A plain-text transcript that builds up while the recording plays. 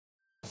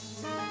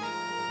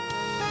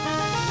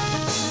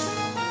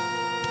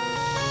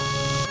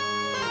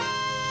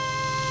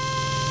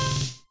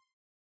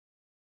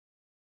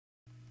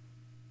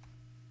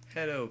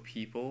Hello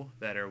people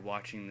that are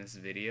watching this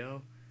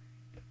video.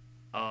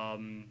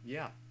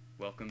 Yeah,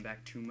 welcome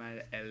back to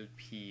my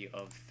LP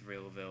of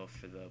Thrillville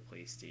for the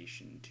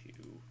PlayStation 2.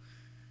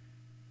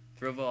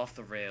 Thrillville Off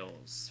the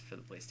Rails for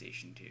the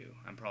PlayStation 2.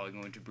 I'm probably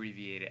going to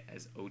abbreviate it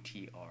as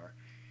OTR.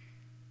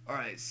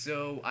 Alright,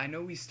 so I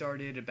know we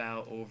started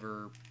about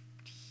over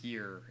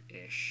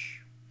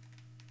here-ish.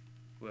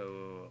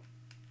 Whoa.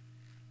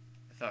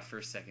 I thought for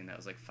a second that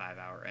was like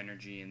 5-hour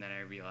energy, and then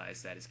I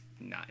realized that is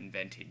not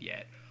invented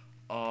yet.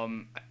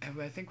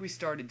 I think we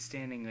started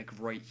standing like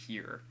right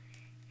here,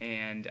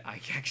 and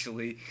I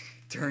actually,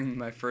 during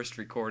my first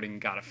recording,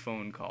 got a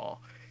phone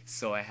call,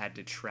 so I had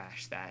to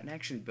trash that, and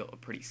actually built a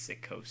pretty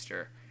sick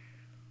coaster.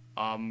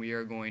 We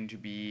are going to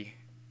be,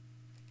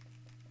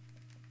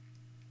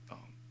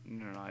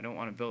 no, I don't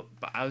want to build,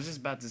 but I was just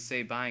about to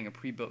say buying a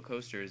pre-built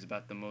coaster is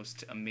about the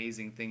most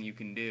amazing thing you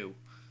can do.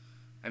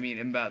 I mean,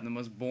 about the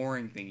most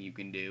boring thing you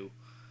can do.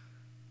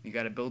 You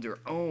gotta build your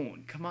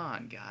own. Come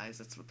on, guys.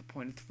 That's what the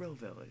point of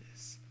Thrillville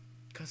is.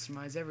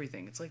 Customize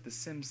everything. It's like The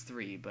Sims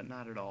 3, but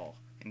not at all.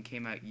 And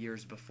came out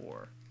years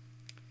before.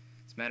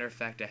 As a matter of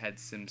fact, I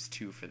had Sims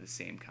 2 for the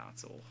same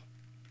console.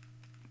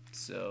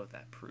 So,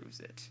 that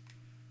proves it.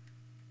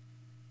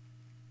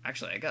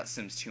 Actually, I got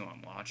Sims 2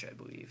 on launch, I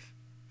believe.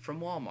 From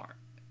Walmart,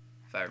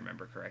 if I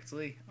remember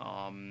correctly.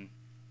 And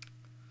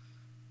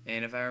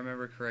if I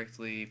remember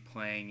correctly,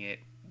 playing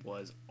it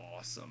was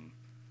awesome.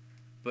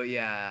 But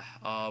yeah,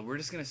 we're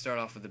just going to start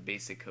off with a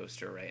basic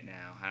coaster right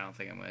now. I don't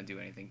think I'm going to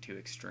do anything too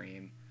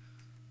extreme.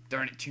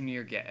 Darn it, too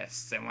near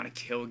guests. I want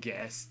to kill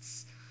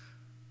guests.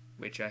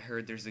 Which I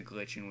heard there's a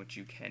glitch in which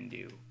you can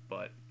do.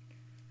 But,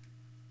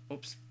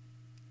 oops.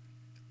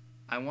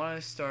 I want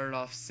to start it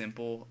off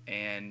simple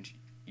and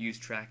use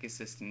track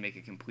assist and make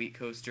a complete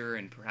coaster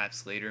and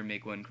perhaps later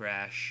make one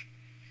crash.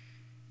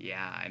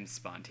 Yeah, I'm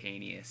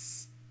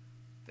spontaneous.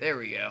 There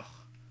we go.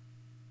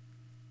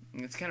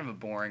 It's kind of a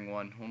boring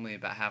one, only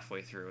about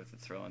halfway through with the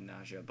thrill and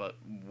nausea, but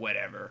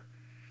whatever.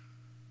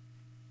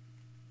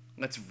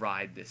 Let's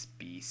ride this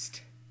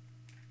beast.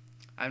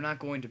 I'm not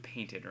going to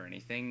paint it or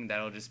anything,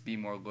 that'll just be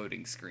more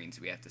loading screens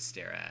we have to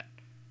stare at.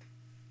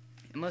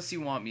 Unless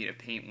you want me to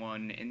paint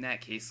one, in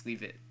that case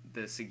leave it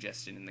the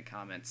suggestion in the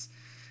comments.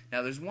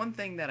 Now there's one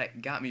thing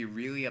that got me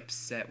really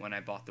upset when I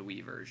bought the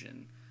Wii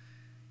version.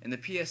 In the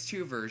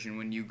PS2 version,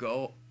 when you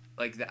go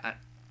like that,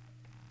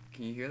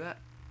 can you hear that?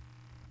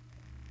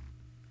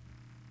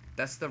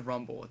 That's the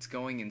rumble. It's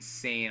going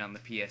insane on the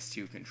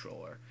PS2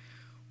 controller.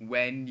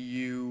 When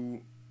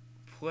you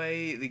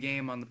play the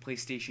game on the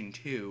PlayStation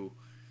 2,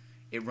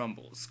 it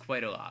rumbles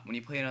quite a lot. When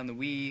you play it on the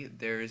Wii,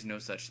 there is no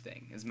such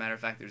thing. As a matter of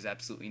fact, there's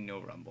absolutely no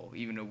rumble.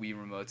 Even though Wii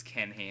remotes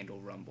can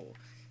handle rumble.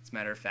 As a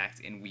matter of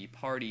fact, in Wii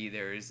Party,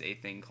 there is a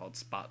thing called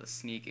Spot the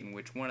Sneak, in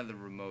which one of the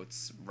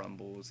remotes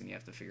rumbles, and you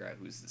have to figure out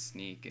who's the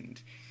sneak,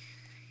 and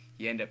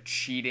you end up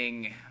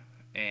cheating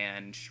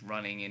and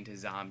running into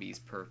zombies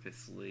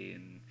purposely,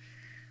 and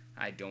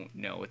I don't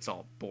know, it's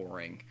all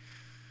boring.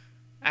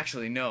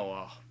 Actually,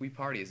 no, Wii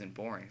Party isn't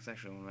boring. It's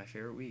actually one of my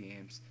favorite Wii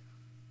games.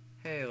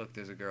 Hey, look,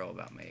 there's a girl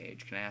about my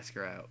age. Can I ask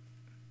her out?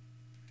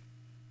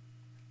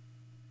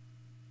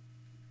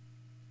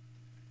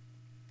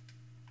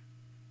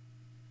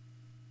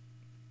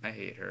 I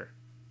hate her.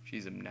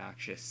 She's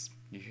obnoxious.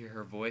 You hear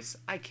her voice?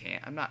 I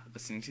can't. I'm not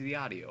listening to the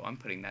audio. I'm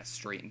putting that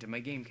straight into my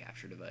game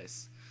capture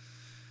device.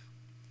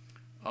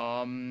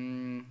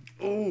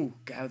 Oh,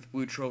 guy with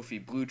blue trophy.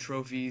 Blue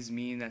trophies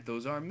mean that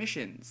those are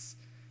missions.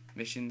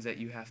 Missions that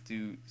you have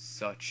to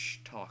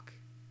such talk.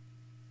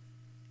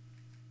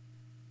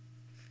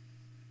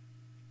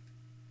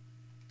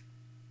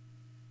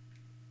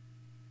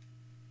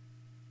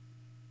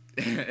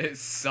 It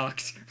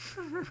sucked.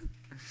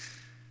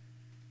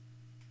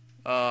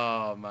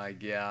 Oh my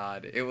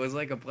god. It was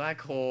like a black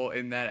hole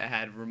in that it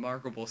had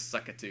remarkable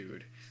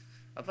suckitude.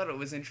 I thought it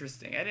was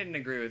interesting. I didn't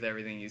agree with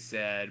everything you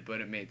said, but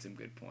it made some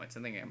good points.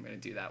 I think I'm going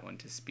to do that one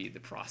to speed the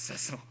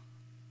process along.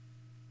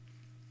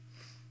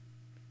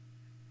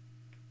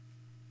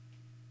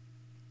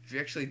 If you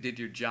actually did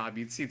your job,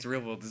 you'd see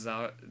Thrillville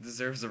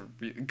deserves a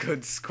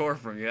good score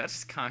from you. That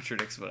just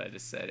contradicts what I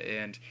just said.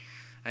 And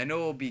I know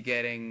we'll be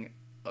getting...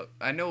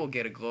 I know we'll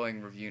get a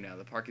glowing review now.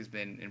 The park has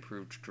been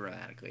improved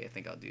dramatically. I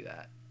think I'll do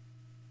that.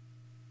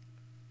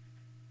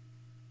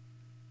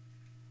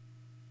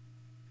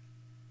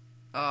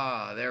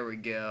 Ah, there we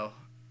go.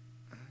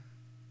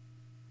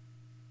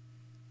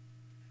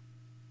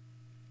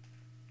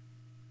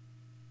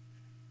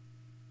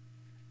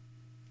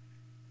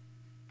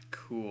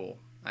 Cool.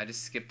 I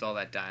just skipped all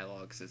that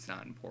dialogue because it's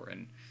not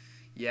important.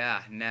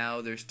 Yeah,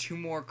 now there's 2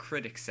 more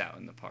critics out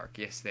in the park.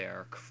 Yes, there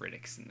are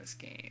critics in this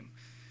game.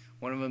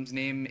 One of them's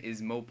name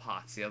is Mo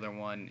Potts. The other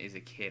one is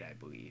a kid, I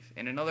believe.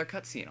 In another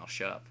cutscene, I'll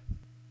shut up.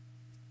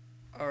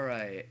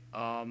 Alright,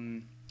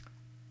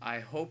 I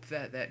hope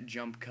that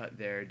jump cut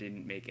there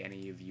didn't make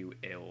any of you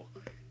ill.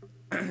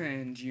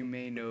 And you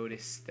may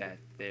notice that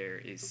there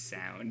is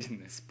sound in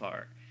this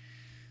part.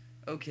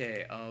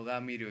 Okay, allow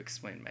me to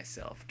explain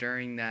myself.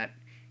 During that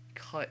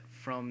cut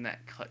from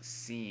that cut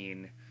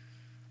scene,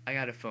 I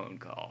got a phone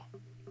call.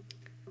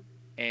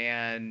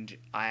 and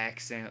I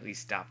accidentally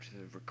stopped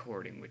the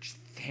recording, which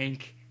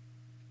thank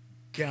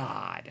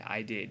God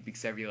I did,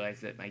 because I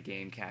realized that my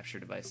game capture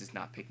device is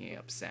not picking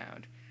up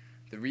sound.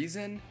 The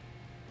reason?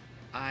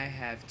 I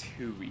have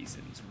two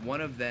reasons.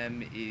 One of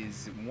them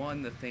is,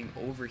 one, the thing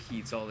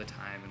overheats all the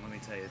time, and let me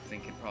tell you, the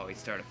thing can probably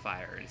start a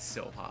fire, it's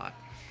so hot.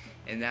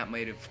 And that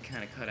might have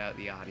kind of cut out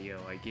the audio.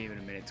 I gave it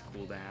a minute to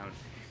cool down.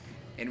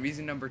 And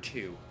reason number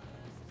two,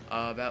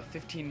 about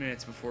 15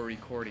 minutes before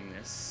recording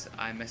this,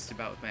 I messed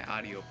about with my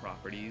audio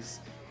properties,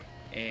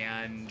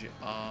 and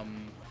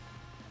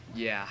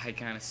yeah, I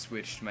kind of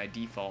switched my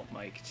default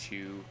mic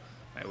to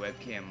my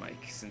webcam mic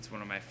since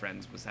one of my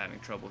friends was having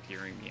trouble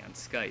hearing me on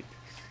Skype.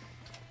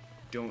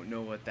 Don't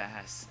know what that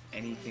has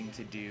anything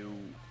to do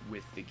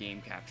with the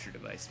game capture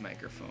device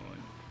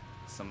microphone.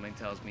 Something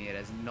tells me it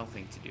has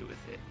nothing to do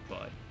with it,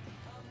 but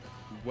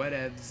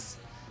whatevs.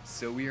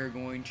 So we are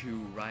going to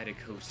ride a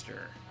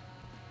coaster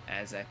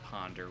as I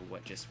ponder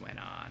what just went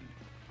on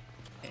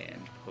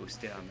and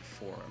post it on the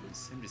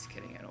forums. I'm just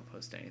kidding, I don't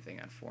post anything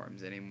on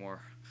forums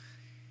anymore.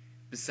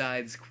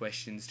 Besides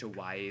questions to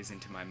why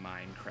isn't my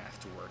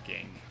Minecraft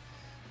working.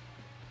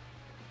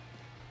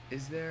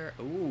 Is there...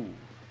 Ooh,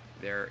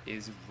 there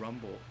is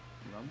Rumble.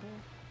 Rumble?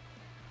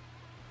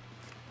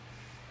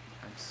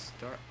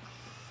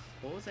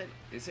 What was that?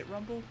 Is it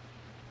Rumble?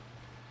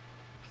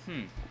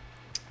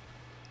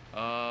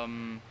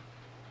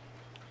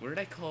 What did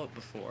I call it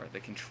before? The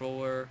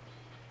controller...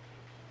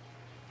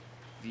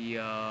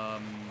 The,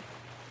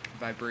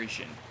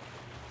 vibration.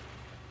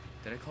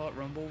 Did I call it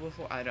Rumble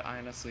before? I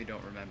honestly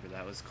don't remember.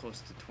 That was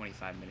close to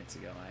 25 minutes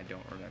ago, and I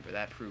don't remember.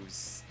 That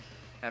proves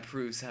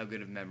how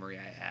good of memory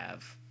I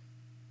have.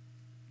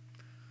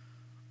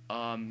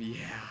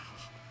 Yeah.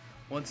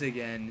 Once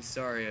again,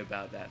 sorry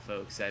about that,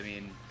 folks. I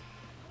mean,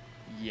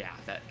 yeah,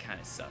 that kind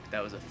of sucked.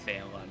 That was a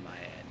fail on my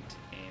end,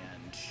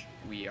 and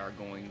we are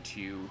going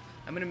to...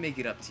 I'm going to make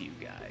it up to you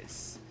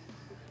guys.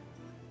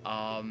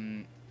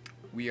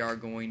 We are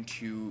going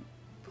to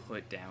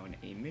put down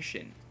a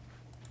mission.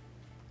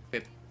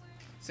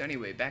 So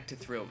anyway, back to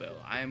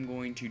Thrillville. I am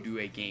going to do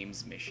a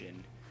games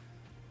mission.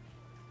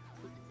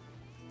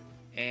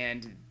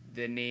 And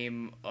the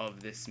name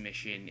of this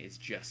mission is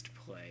Just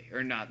Play.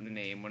 Or not the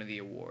name, one of the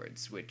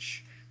awards,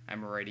 which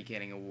I'm already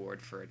getting an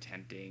award for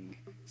attempting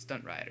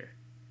Stunt Rider.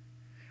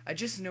 I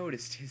just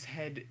noticed his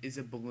head is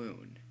a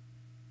balloon.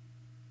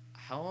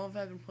 How long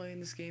have I been playing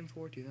this game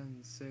for?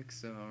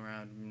 2006, so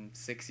around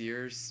 6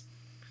 years.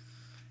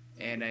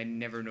 And I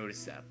never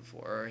noticed that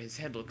before. Or his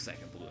head looks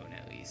like a balloon,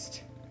 at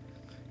least.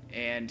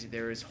 And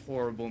there is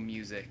horrible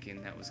music,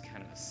 and that was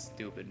kind of a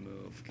stupid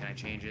move. Can I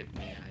change it?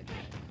 Yeah, I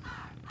did.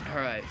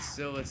 Alright,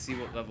 so let's see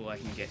what level I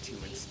can get to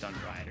in Stunt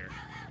Rider.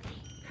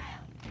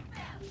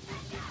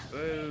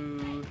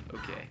 Oh,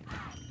 okay.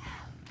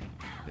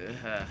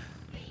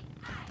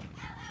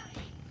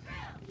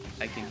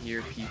 I can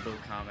hear people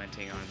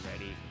commenting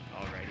already.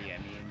 I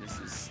mean,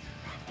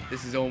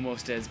 this is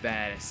almost as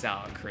bad as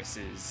Sal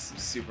Chris's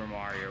Super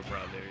Mario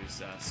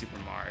Brothers, Super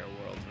Mario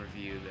World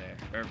review there.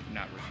 Or,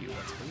 not review,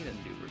 let's play. He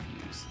doesn't do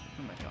reviews.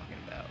 What am I talking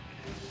about?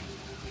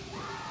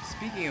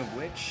 Speaking of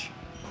which,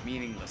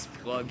 meaningless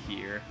plug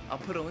here, I'll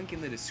put a link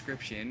in the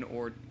description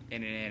or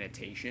in an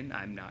annotation,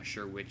 I'm not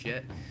sure which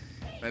yet.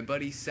 My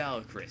buddy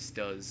Sal Chris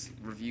does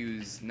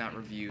reviews, not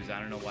reviews, I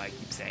don't know why I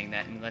keep saying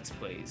that, in Let's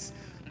Plays.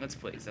 Let's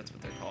Plays, that's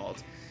what they're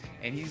called.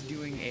 And he's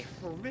doing a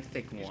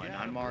horrific one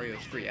on Mario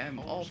 3. I'm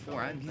all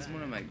for him.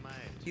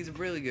 He's a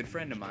really good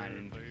friend of mine,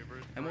 and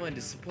I'm willing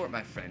to support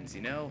my friends,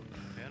 you know?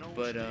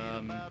 But,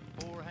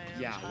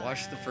 yeah,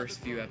 watch the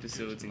first few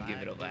episodes and give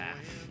it a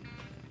laugh.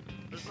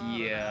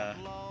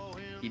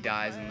 He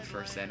dies in the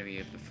first enemy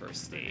of the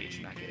first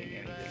stage, not getting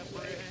anything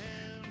away.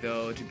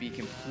 Though, to be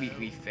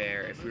completely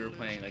fair, if we were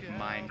playing, like,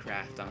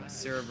 Minecraft on a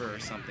server or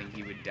something,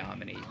 he would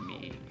dominate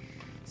me.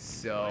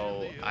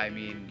 So, I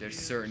mean, there's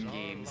certain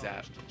games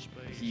that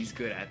he's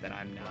good at that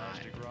I'm not.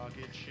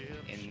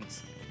 And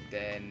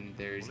then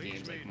there's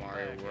games like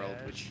Mario World,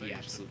 which he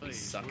absolutely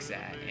sucks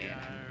at, and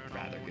I'm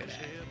rather good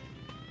at.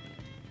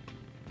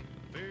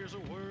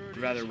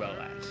 Rather well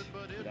at.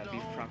 Would that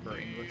be proper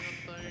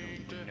English? I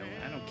don't even know.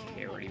 I don't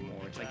care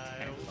anymore. It's like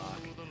 10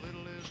 o'clock.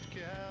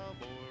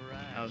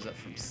 I was up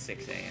from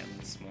 6 a.m.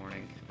 this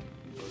morning.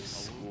 Go to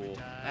school.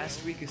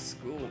 Last week of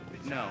school.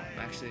 No,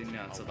 actually,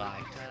 no, it's a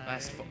lie.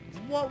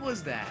 What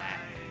was that?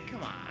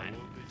 Come on.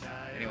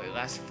 Anyway,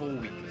 last full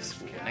week of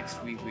school.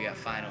 Next week we have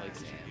final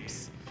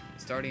exams.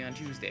 Starting on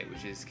Tuesday,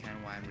 which is kind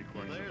of why I'm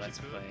recording the Let's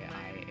Play.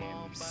 I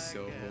am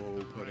so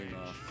putting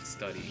off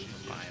studying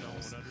for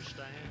finals.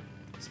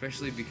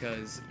 Especially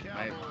because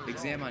my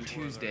exam on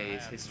Tuesday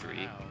is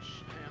history.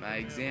 My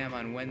exam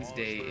on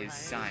Wednesday is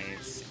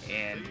science.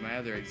 And my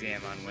other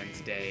exam on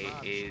Wednesday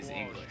is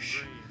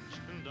English.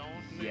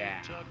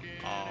 Yeah,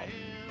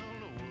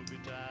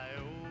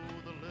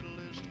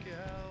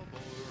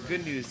 the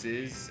good news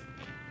is,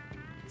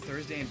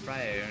 Thursday and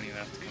Friday I don't even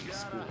have to come to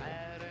school,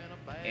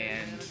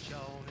 and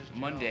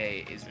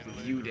Monday is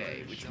review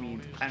day, which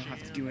means I don't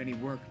have to do any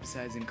work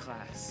besides in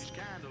class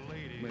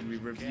when we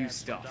review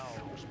stuff.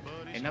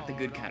 And not the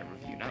good kind of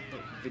review, not the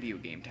video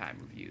game time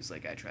reviews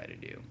like I try to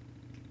do.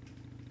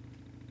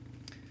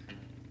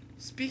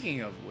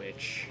 Speaking of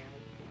which,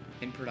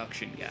 in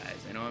production,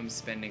 guys, I know I'm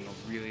spending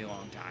a really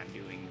long time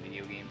doing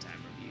video game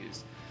time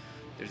reviews.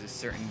 There's a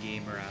certain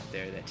gamer out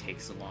there that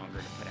takes longer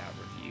to put out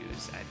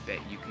reviews. I bet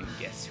you can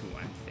guess who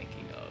I'm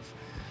thinking of.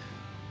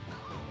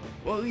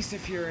 Well, at least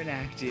if you're an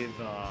active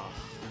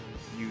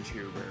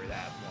YouTuber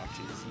that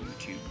watches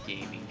YouTube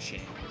gaming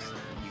channels,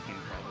 you can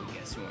probably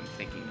guess who I'm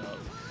thinking of.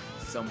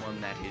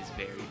 Someone that is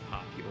very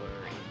popular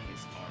in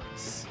his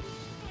arts.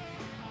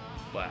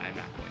 But I'm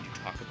not going to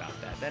talk about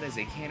that. That is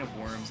a can of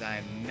worms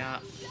I'm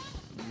not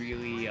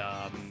really,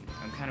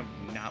 I'm kind of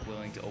not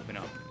willing to open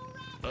up.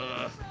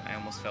 I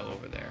almost fell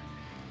over there.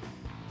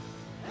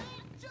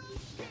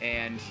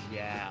 And,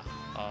 yeah,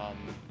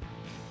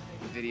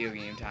 video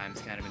game time's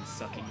kind of been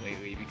sucking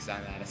lately because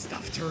I'm out of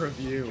stuff to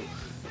review.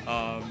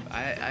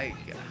 I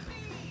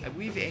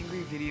believe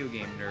Angry Video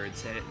Game Nerd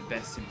said it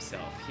best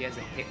himself. He has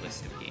a hit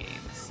list of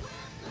games.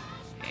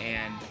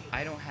 And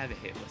I don't have a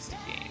hit list of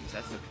games.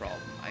 That's the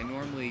problem. I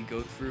normally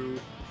go through,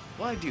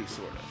 well, I do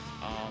sort of.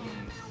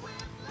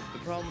 The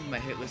problem with my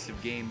hit list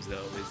of games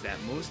though is that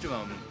most of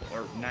them,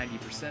 or 90%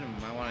 of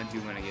them, I want to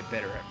do when I get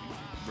better at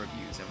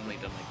reviews. I've only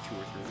done like 2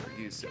 or 3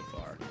 reviews so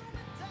far.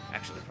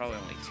 Actually, probably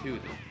only 2.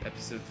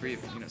 Episode 3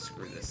 of,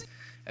 screw this.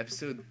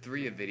 Episode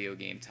 3 of Video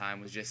Game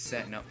Time was just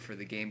setting up for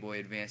the Game Boy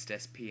Advanced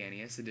SP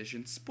NES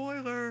edition,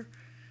 spoiler,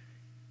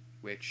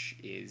 which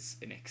is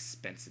an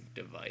expensive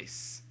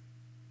device.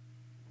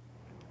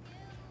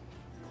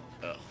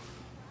 Ugh.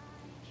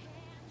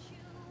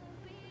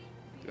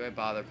 Do I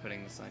bother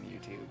putting this on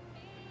YouTube?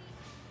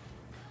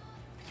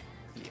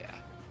 Yeah,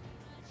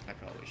 I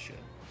probably should.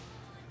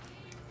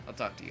 I'll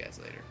talk to you guys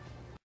later.